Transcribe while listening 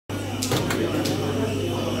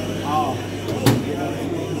Oh.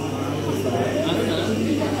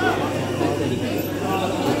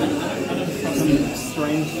 Some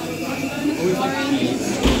strange. Always like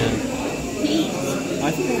cheese.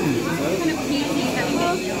 I think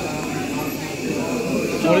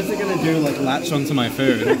what is it gonna do? Like latch onto my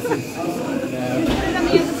food?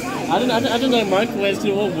 I don't know. Microwaves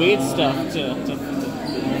do all weird stuff to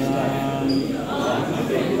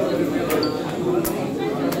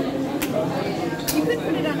You could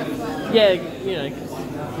put it on a plate. Yeah, you know.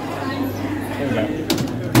 Okay.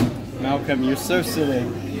 Malcolm, you're so silly.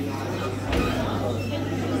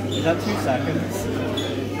 Is that 2 seconds?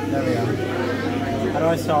 There we go. How do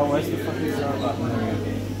I start? Where's the fucking start button? There we go.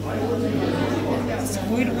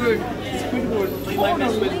 Squidward. Play like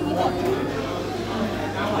this with what?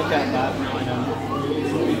 I get that. I know.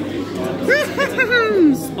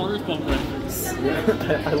 SpongeBob reference.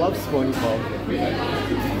 I love SpongeBob.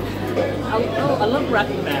 I love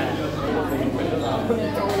Rapping Man.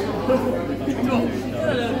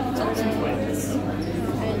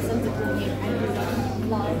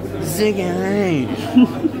 Ziggy!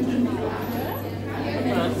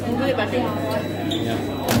 Yeah.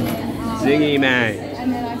 Zingy man.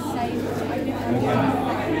 Okay.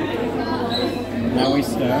 Now we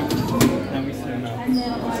stir. Now.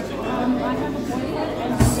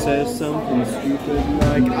 Say something stupid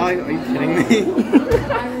like, are you kidding me?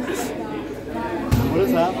 What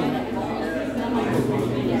has happened?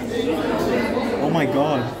 Oh my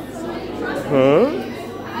god. Huh?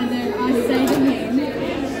 And then I say to him.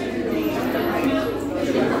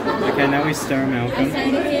 Okay, now we stir, Malcolm. I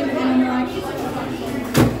say to him and I'm like.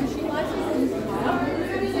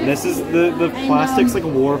 This is the plastic's like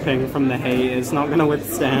warping from the heat. It's not gonna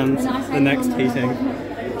withstand the next heating.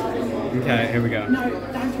 Okay, here we go.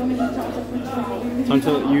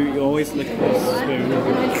 Until you always lick this spoon.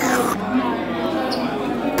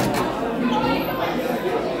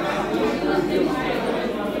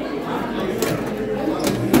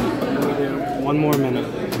 One more minute.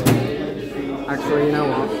 Actually, you know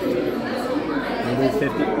what? We'll do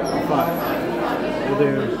 50. Fuck. We'll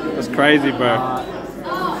do. That's crazy, bro.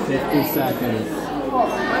 50 seconds.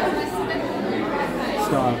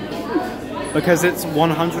 Stop. Because it's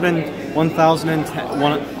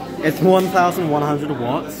 1,100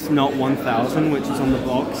 watts, not 1,000, which is on the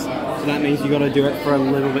box. So that means you got to do it for a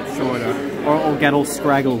little bit shorter, or it'll get all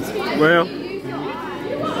scraggled. Well,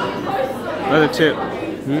 another tip.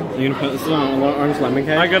 You gonna put this on orange lemon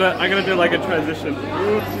cake? I gotta do like a transition.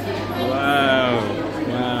 Wow.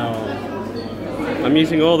 I'm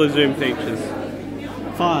using all the zoom features.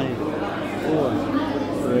 5, 4,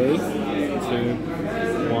 3, 2,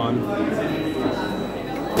 1.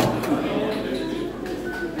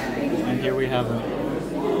 And here we have it.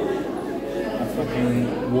 A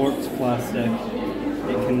fucking warped plastic.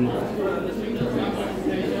 It can.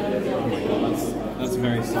 Oh my god, that's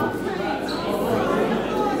very soft.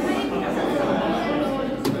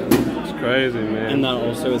 It's crazy, man. And that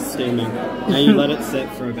also is steaming. Now you let it sit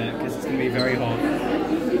for a bit because it's gonna be very hot.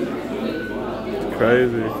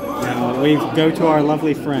 Crazy. Now we go to our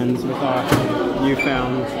lovely friends with our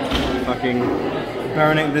newfound fucking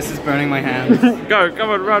burning. This is burning my hands. Go,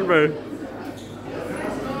 come on, run, bro.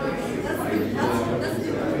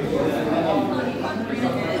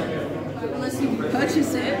 Unless you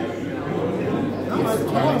purchase it.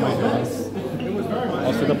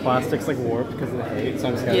 Also, the plastic's like warped because of the heat, so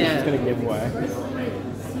I'm scared it's just gonna give way.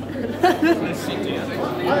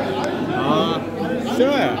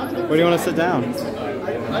 Sure. Where do you want to sit down? We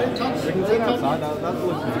can sit outside. That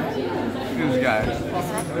looks nice. This guy.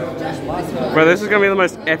 Bro, this is gonna be the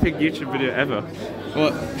most epic YouTube video ever.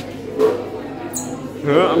 What?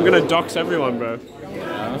 Huh? I'm gonna dox everyone, bro.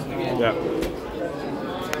 Yeah.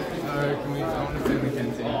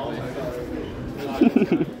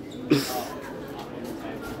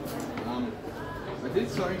 I did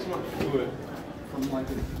so much food from like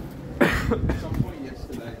some point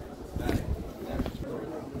yesterday.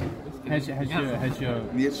 How's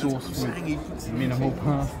your sauce with minimal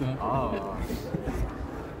pasta? Oh.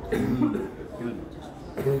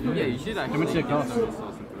 Yeah, you should actually. How much it cost?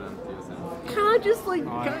 Can I just like?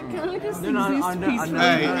 Can I just exist peacefully?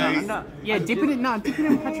 Yeah, dip it in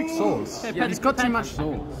Patrick's sauce. Yeah, it's got too much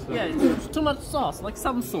sauce. Yeah, it's too much sauce. Like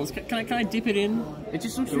some sauce. Can I dip it in? It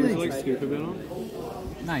just looks really like scoop a bit on.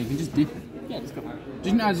 No, you can just dip it. Yeah, just go.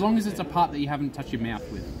 Just as long as it's a part that you haven't touched your mouth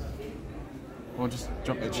with. Or just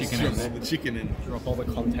drop the chicken in there. The chicken in. Drop all the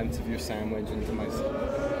contents of your sandwich into my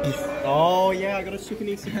Oh yeah, I got a chicken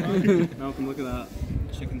easy. Malcolm, look at that.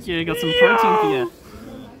 Chicken. Yeah, you got some protein for you.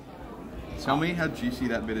 Tell me how juicy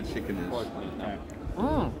that bit of chicken is.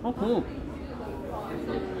 Oh, cool.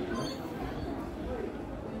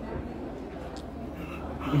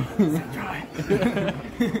 Dry.